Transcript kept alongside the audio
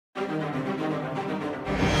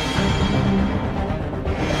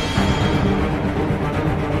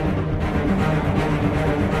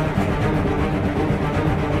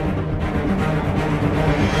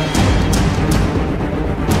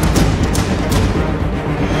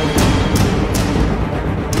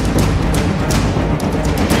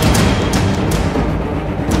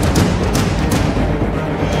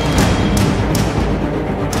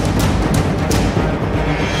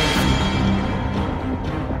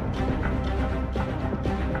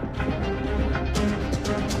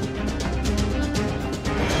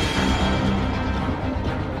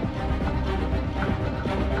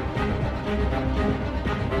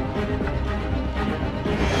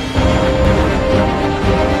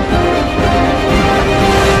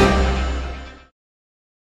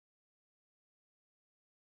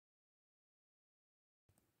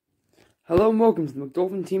Hello and welcome to the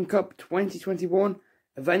McDolphin Team Cup 2021,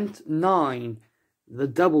 Event 9, the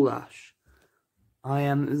Double Dash. I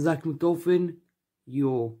am Zach McDolphin,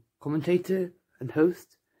 your commentator and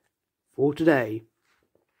host for today.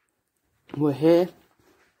 We're here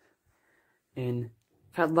in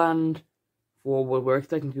Catland for what we're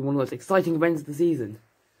expecting to be one of the most exciting events of the season.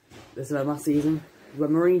 This event last season, the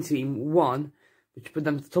Marine team won, which put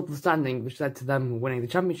them to the top of the standing, which led to them winning the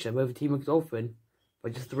championship over Team McDolphin by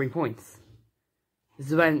just 3 points.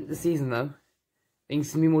 This event this season, though, things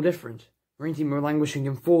seem to be more different. Marine team are languishing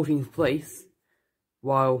in 14th place,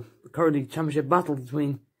 while the currently championship battle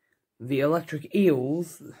between the Electric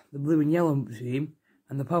Eels, the blue and yellow team,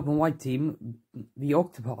 and the purple and white team, the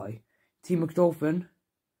Octopi. Team McDolphin,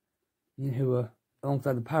 who are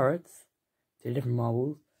alongside the Parrots, 2 different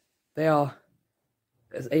marbles, they are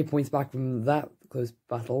 8 points back from that close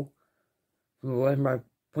battle. 11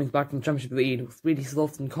 points back from the championship lead. Speedy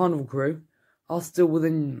Sloths and Carnival Crew are still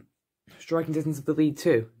within striking distance of the lead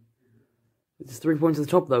too. With just 3 points at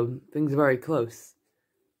the top though, things are very close.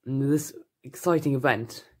 And this exciting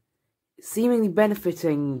event, seemingly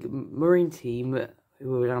benefiting Marine team,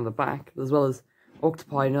 who are down the back, as well as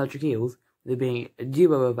Octopi and Electric Eels, there being a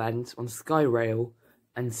duo event on Sky Rail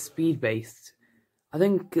and speed-based. I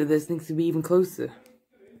think this needs to be even closer.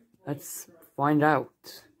 Let's find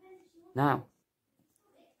out now.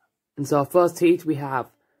 And so our first heat, we have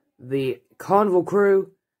the Carnival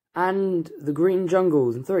Crew and the Green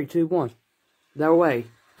Jungles in 3, 2, 1. They're away.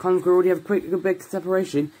 Carnival Crew already have a big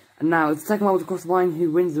separation, and now it's the second one to cross the line who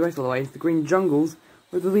wins the rest of the way. It's the Green Jungles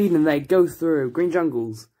with the lead, and they go through. Green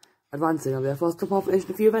Jungles advancing on their first top half finish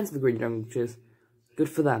in a few events of the Green Jungle, which is good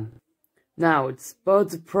for them. Now it's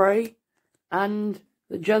Birds of Prey and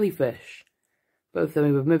the Jellyfish. Both of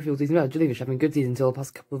them with midfield season well. Jellyfish having a good season until the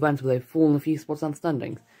past couple of events where they've fallen a few spots down the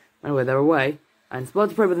standings. Anyway, they're away. And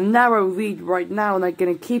Birds of Prey with a narrow lead right now, and they're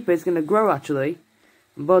going to keep it. It's going to grow, actually.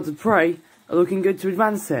 And Birds of Prey are looking good to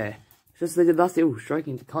advance here. Just as they did last year. Ooh,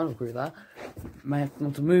 striking to Carnival Crew there. May have to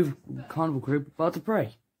want to move Carnival Crew, but Birds of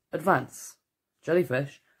Prey advance.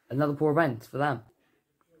 Jellyfish, another poor event for them.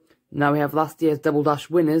 Now we have last year's Double Dash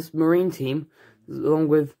winners, Marine team, along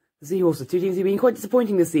with the Seahorses. 2 teams who've been quite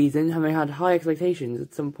disappointing this season, having had high expectations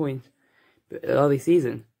at some point early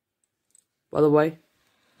season. By the way,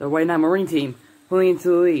 they're away now. Marine team pulling into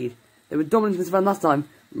the lead. They were dominant in this event last time.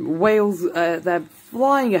 Wales, they're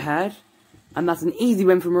flying ahead, and that's an easy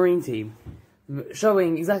win for Marine team.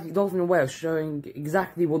 Showing exactly, Dolphin and Wales showing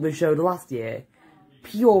exactly what they showed last year.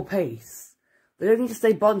 Pure pace. They don't need to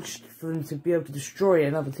stay bunched for them to be able to destroy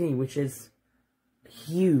another team, which is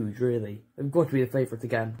huge, really. They've got to be the favourite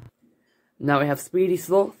again. Now we have Speedy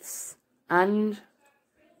Sloths and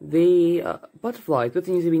the Butterflies. Both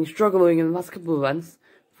teams have been struggling in the last couple of events,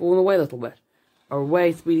 falling away a little bit. Are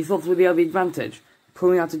away, Speedy Sloths with the early advantage,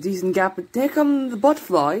 pulling out a decent gap, but here come the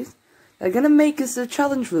Butterflies. They're going to make this a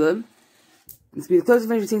challenge for them. It's been the closest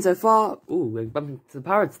finish we've seen so far. Ooh, we're bumping to the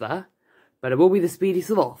Parrots there. But it will be the Speedy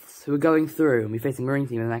Sloths who are going through and be facing Marine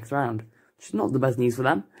team in the next round. Which is not the best news for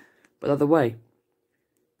them, but either way,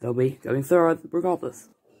 they'll be going through regardless.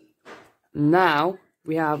 Now,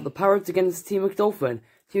 we have the Parrots against Team McDolphin.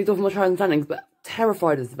 Team McDolphin much higher in the standings, but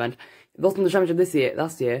terrified of this event. They lost in the championship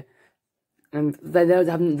last year, and they're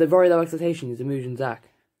having the very low expectations of Mooj and Zach.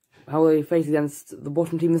 How will they face against the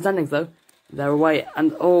bottom team in the standings, though? They're away,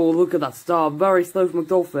 and oh, look at that start. Very slow from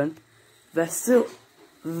McDolphin. They're still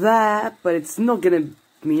there, but it's not going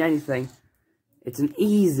to mean anything. It's an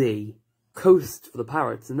easy coast for the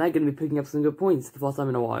Parrots, and they're going to be picking up some good points for the first time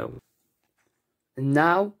in a while. And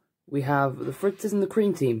now, we have the Fritzes and the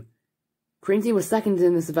Cream team. Cream team was second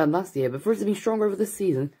in this event last year, but Fritz has been stronger over this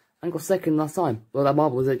season, and got second last time. Well, that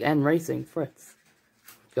marble was again racing Fritz,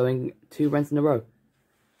 going 2 events in a row.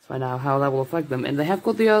 Let's find out how that will affect them. And they have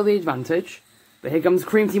got the early advantage, but here comes the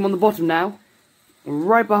Cream team on the bottom now.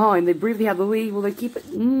 Right behind, they briefly have the lead. Will they keep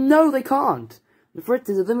it? No, they can't. The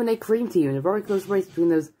Fritzes eliminate Cream team in a very close race between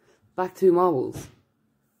those back 2 marbles.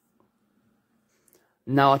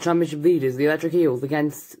 Now our championship leaders, the Electric Eels,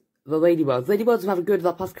 against the Ladybirds. Ladybirds have had a good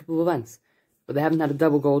the past couple of events, but they haven't had a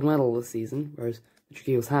double gold medal this season, whereas the Electric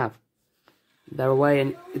Eels have. They're away,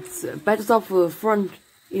 and it's a better start for the front.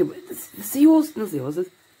 Yeah, but the Seahorses,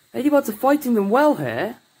 Ladybirds are fighting them well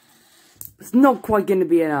here. It's not quite going to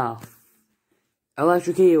be enough.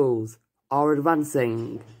 Electric Eels are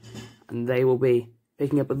advancing, and they will be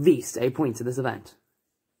picking up at least 8 points at this event.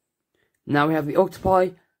 Now we have the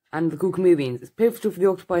Octopi and the Cool Chameleons. It's pivotal for the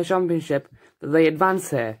Octopi Championship that they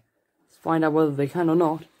advance here. Let's find out whether they can or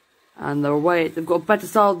not. And they're away. They've got a better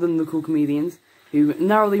start than the Cool Chameleons, who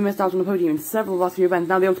narrowly missed out on the podium in several of the last few events.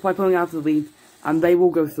 Now the Octopi pulling out of the lead, and they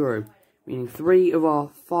will go through. meaning 3 of our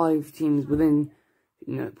 5 teams within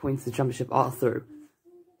points of the championship are through.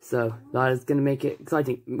 So that is going to make it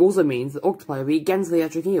exciting. It also means that Octopi will be against the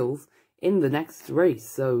Electric Eels in the next race,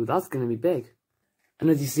 so that's going to be big. And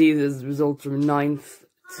as you see, there's results from 9th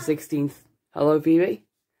to 16th. Hello, Phoebe.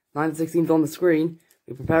 9th to 16th on the screen.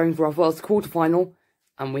 We're preparing for our first quarterfinal,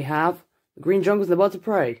 and we have the Green Jungles and the Birds of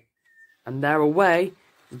Prey. And they're away.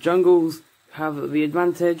 The Jungles have the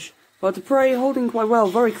advantage. Birds of Prey holding quite well,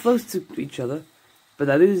 very close to each other, but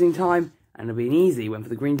they're losing time, and it'll be an easy win for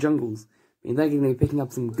the Green Jungles. I mean, they're going to be picking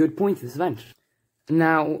up some good points this event.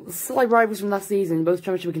 Now, slight rivals from last season, both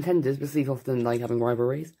championship contenders, but Sleep often like having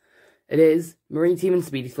rivalries. It is Marine Team and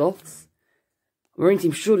Speedy Sloths. Marine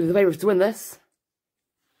Team surely the favourites to win this.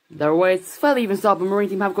 They're away, it's fairly even start, but Marine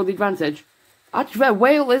Team have got the advantage. Actually, their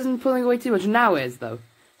Whale isn't pulling away too much, now is though.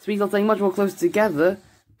 Speedy Sloths staying much more close together,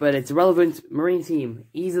 but it's a relevant Marine Team.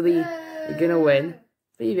 Easily gonna win.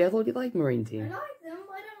 Phoebe, I thought you liked Marine Team. I like them,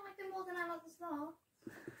 but I don't like them more than I like the Sloth.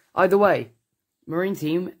 Either way, Marine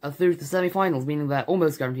Team are through to the semi-finals, meaning they're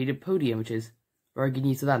almost guaranteed a podium, which is very good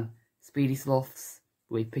news for them. Speedy Sloths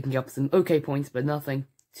will be picking up some okay points, but nothing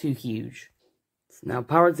too huge. So now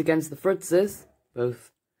Parrots against the Fritzes,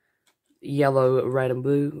 both yellow, red and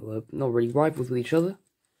blue, not really rivals with each other.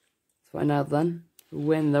 Let's find out then.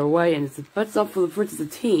 Win their way, and it's the best up for the Fritzes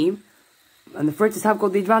team, and the Fritzes have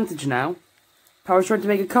got the advantage now. Parrots trying to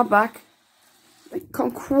make a comeback. They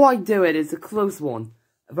can't quite do it, it's a close one.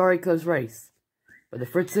 A very close race. But the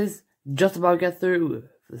Fritzes just about get through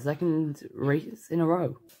for the second race in a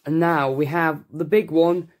row. And now we have the big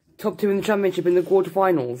one, top 2 in the championship in the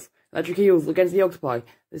quarterfinals. Electric Eels against the Octopi.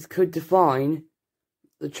 This could define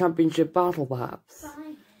the championship battle, perhaps.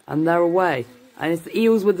 Fine. And they're away. And it's the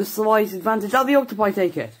Eels with the slight advantage. Oh, the Octopi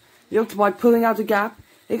take it. The Octopi pulling out a gap.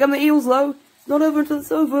 Here come the Eels, though. It's not over until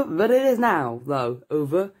it's over, but it is now, though,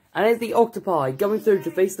 over. And it's the Octopi going through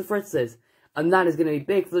to face the Fritzes. And that is going to be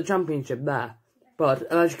big for the championship there. But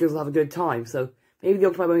Electric Eels will have a good time, so maybe the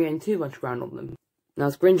Octopi won't gain too much ground on them. Now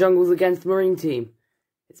it's Green Jungles against the Marine Team.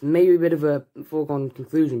 It's maybe a bit of a foregone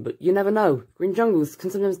conclusion, but you never know. Green Jungles can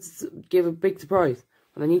sometimes give a big surprise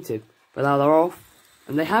when they need to. But now they're off,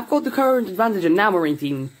 and they have got the current advantage, and now Marine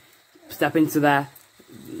Team step into their...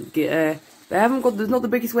 they haven't got... It's not the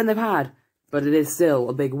biggest win they've had, but it is still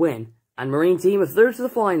a big win. And Marine Team are through to the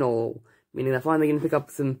final, meaning they're finally going to pick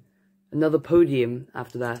up another podium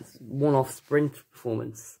after that one-off sprint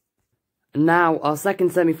performance. And now, our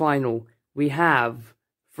second semi-final, we have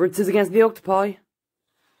Fritzes against the Octopi.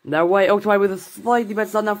 They're away, Octopi with a slightly better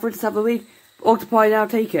start. Now Fritzes have the lead. Octopi now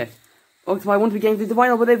take it. Octopi want to be getting through the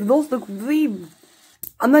final, but they've lost the lead.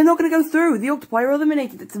 And they're not going to go through. The Octopi are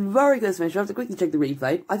eliminated. It's a very close finish. I have to quickly check the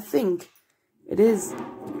replay. I think it is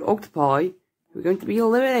the Octopi who are going to be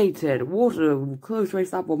eliminated. What a close race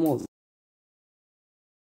that one was.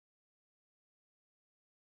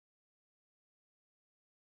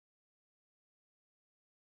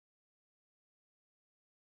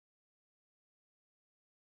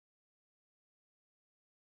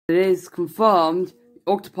 It is confirmed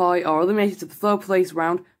Octopi are eliminated to the third place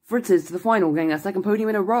round. Fritzes to the final, getting their second podium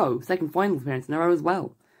in a row. Second final appearance in a row as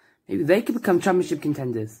well. Maybe they could become championship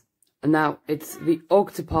contenders. And now it's the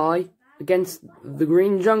Octopi against the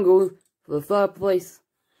Green Jungle for the third place.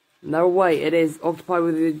 And they're away. It is Octopi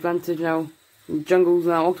with the advantage now. Jungles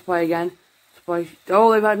now Octopi again.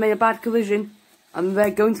 Oh, they've made a bad collision. And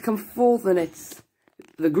they're going to come fourth, and it's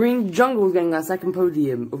the Green Jungle getting their second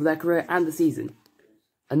podium of their career and the season.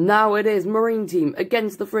 And now it is Marine Team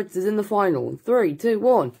against the Fritzes in the final. 3, 2,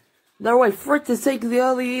 1. They're away. Fritzes take the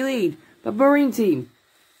early lead. But Marine Team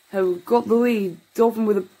have got the lead. Dolphin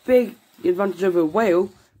with a big advantage over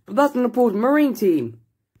Whale. But that's not important. Marine Team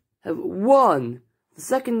have won the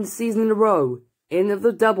second season in a row in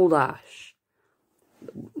the Double Dash.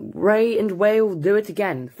 Ray and Whale do it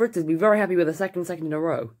again. Fritzes will be very happy with the second in a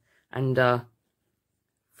row. And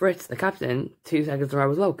Fritz, the captain, 2 seconds in a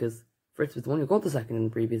row as well, because Fritz was the one who got the second in the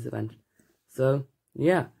previous event. So,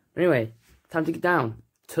 yeah. Anyway, time to get down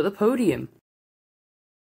to the podium.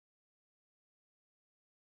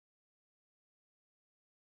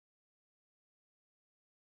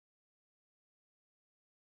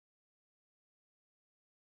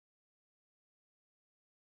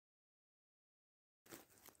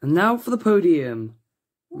 And now for the podium.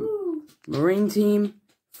 Woo. Marine Team,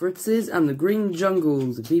 Fritzes, and the Green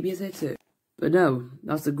Jungles. The BBS here too. But no,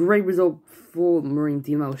 that's a great result for the Marine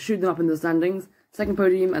Team. I'll shoot them up in the standings. Second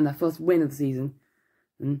podium and their first win of the season.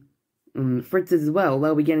 And Fritzes as well,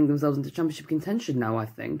 they'll be getting themselves into championship contention now, I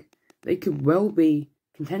think. They could well be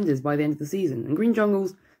contenders by the end of the season. And Green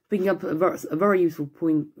Jungles picking up a very useful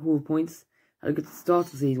haul of points. had a good start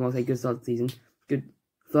of the season. Well, I say good start of the season. Good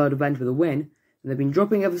third event with a win. And they've been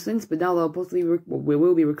dropping ever since, but now they'll possibly we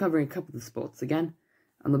will be recovering a couple of spots again,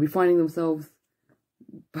 and they'll be finding themselves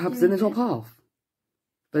perhaps in the top half.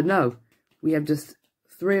 But no, we have just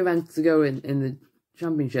 3 events to go in the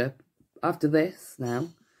championship after this now,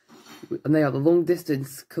 and they are the long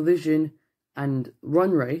distance, collision, and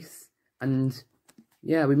run race. And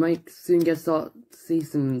yeah, we might soon start to see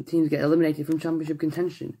some teams get eliminated from championship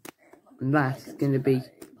contention, and that's going to be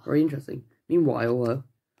very interesting. Meanwhile, though,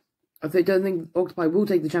 I don't think Octopi will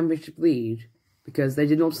take the championship lead because they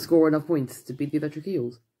did not score enough points to beat the Electric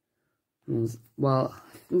Eels. Well,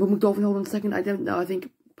 will McDolphin hold on second? I don't know. I think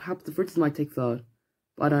perhaps the Fritzes might take third.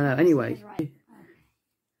 But I don't know. Anyway,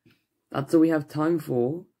 that's all we have time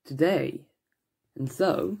for today. And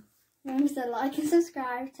so, remember to like and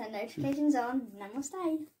subscribe, turn notifications on, and then we'll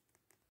stay.